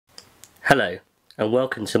Hello, and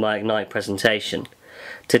welcome to my Ignite presentation.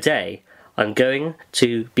 Today, I'm going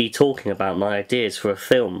to be talking about my ideas for a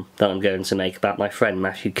film that I'm going to make about my friend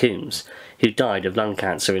Matthew Coombs, who died of lung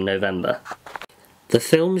cancer in November. The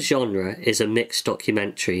film's genre is a mixed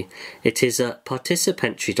documentary. It is a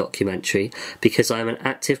participatory documentary because I am an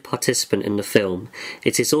active participant in the film.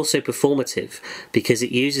 It is also performative because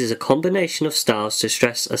it uses a combination of styles to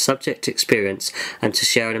stress a subject experience and to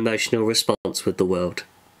share an emotional response with the world.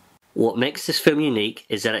 What makes this film unique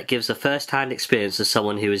is that it gives a first-hand experience of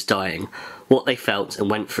someone who is dying, what they felt and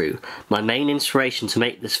went through. My main inspiration to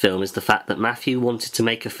make this film is the fact that Matthew wanted to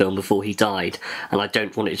make a film before he died, and I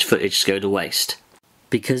don't want his footage to go to waste.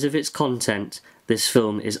 Because of its content, this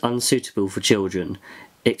film is unsuitable for children.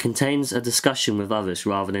 It contains a discussion with others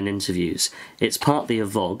rather than interviews. It's partly a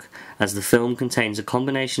vlog, as the film contains a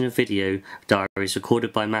combination of video diaries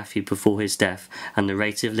recorded by Matthew before his death and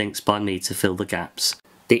narrative links by me to fill the gaps.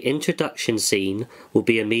 The introduction scene will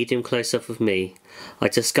be a medium close-up of me. I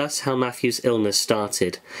discuss how Matthew's illness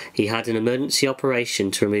started. He had an emergency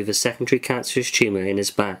operation to remove a secondary cancerous tumour in his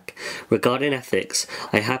back. Regarding ethics,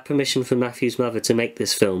 I had permission from Matthew's mother to make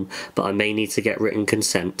this film, but I may need to get written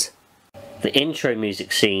consent. The intro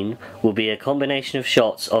music scene will be a combination of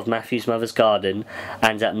shots of Matthew's mother's garden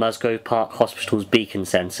and at Musgrove Park Hospital's Beacon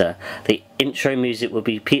Centre. The intro music will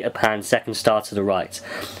be Peter Pan's Second Star to the Right.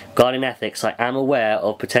 Regarding ethics, I am aware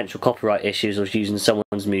of potential copyright issues of using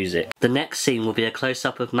someone's music. The next scene will be a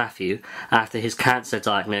close-up of Matthew after his cancer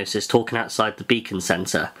diagnosis talking outside the Beacon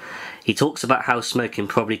Centre. He talks about how smoking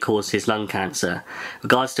probably caused his lung cancer.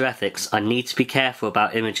 Regards to ethics, I need to be careful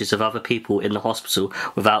about images of other people in the hospital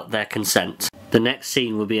without their consent. The next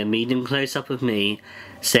scene will be a medium close-up of me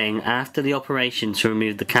saying after the operation to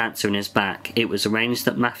remove the cancer in his back, it was arranged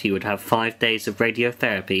that Matthew would have 5 days of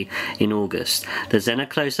radiotherapy in August. There's then a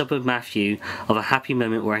close-up of Matthew of a happy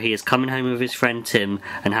moment where he is coming home with his friend Tim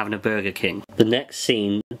and having a Burger King. The next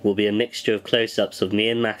scene will be a mixture of close-ups of me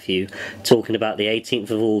and Matthew talking about the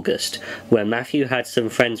 18th of August, where Matthew had some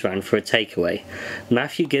friends round for a takeaway.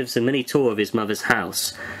 Matthew gives a mini tour of his mother's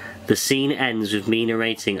house. The scene ends with me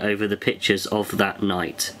narrating over the pictures of that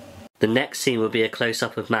night. The next scene will be a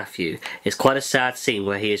close-up of Matthew. It's quite a sad scene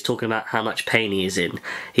where he is talking about how much pain he is in.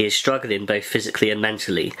 He is struggling both physically and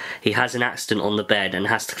mentally. He has an accident on the bed and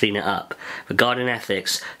has to clean it up. Regarding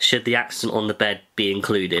ethics, should the accident on the bed be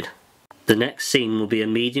included? The next scene will be a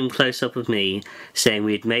medium close-up of me saying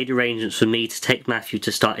we had made arrangements for me to take Matthew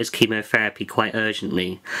to start his chemotherapy quite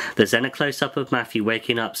urgently. There's then a close-up of Matthew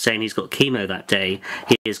waking up saying he's got chemo that day.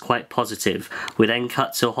 He is quite positive. We then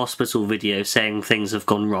cut to a hospital video saying things have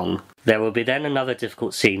gone wrong. There will be then another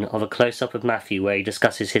difficult scene of a close-up of Matthew where he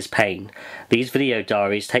discusses his pain. These video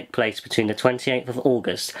diaries take place between the 28th of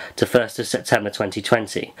August to 1st of September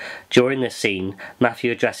 2020. During this scene,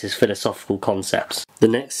 Matthew addresses philosophical concepts. The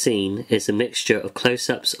next scene is a mixture of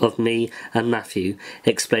close-ups of me and Matthew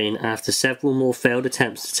explaining after several more failed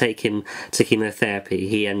attempts to take him to chemotherapy,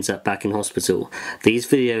 he ends up back in hospital. These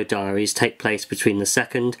video diaries take place between the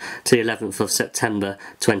 2nd to the 11th of September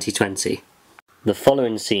 2020. The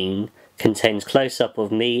following scene contains close-up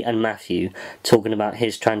of me and Matthew talking about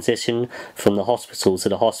his transition from the hospital to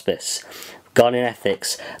the hospice. Regarding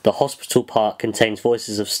ethics, the hospital part contains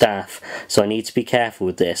voices of staff, so I need to be careful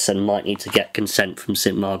with this and might need to get consent from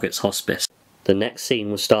St Margaret's Hospice. The next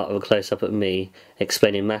scene will start with a close-up of me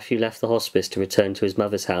explaining Matthew left the hospice to return to his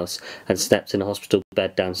mother's house and slept in a hospital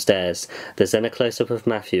bed downstairs. There's then a close-up of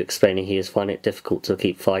Matthew explaining he is finding it difficult to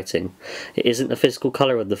keep fighting. It isn't the physical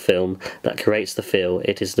colour of the film that creates the feel,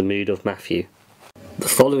 it is the mood of Matthew. The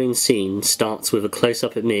following scene starts with a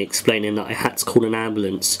close-up at me explaining that I had to call an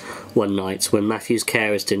ambulance one night when Matthew's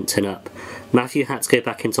carers didn't turn up. Matthew had to go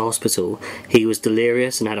back into hospital. He was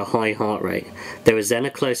delirious and had a high heart rate. There is then a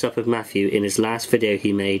close-up of Matthew in his last video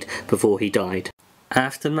he made before he died.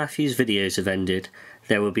 After Matthew's videos have ended,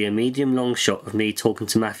 there will be a medium-long shot of me talking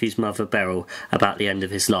to Matthew's mother, Beryl, about the end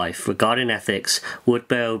of his life. Regarding ethics, would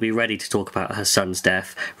Beryl be ready to talk about her son's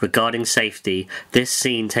death? Regarding safety, this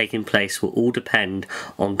scene taking place will all depend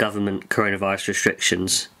on government coronavirus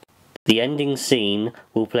restrictions. The ending scene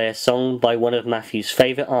will play a song by one of Matthew's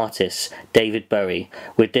favourite artists, David Bowie,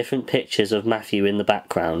 with different pictures of Matthew in the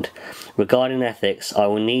background. Regarding ethics, I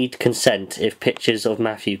will need consent if pictures of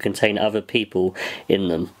Matthew contain other people in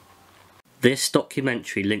them. This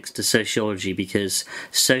documentary links to sociology because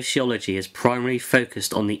sociology is primarily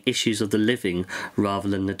focused on the issues of the living rather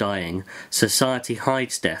than the dying. Society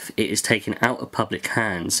hides death, it is taken out of public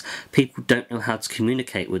hands. People don't know how to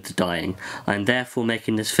communicate with the dying. I am therefore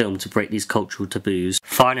making this film to break these cultural taboos.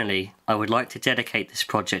 Finally, I would like to dedicate this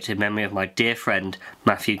project in memory of my dear friend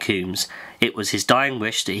Matthew Coombs. It was his dying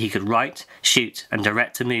wish that he could write, shoot and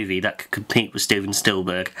direct a movie that could compete with Steven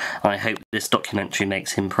Spielberg, and I hope this documentary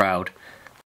makes him proud.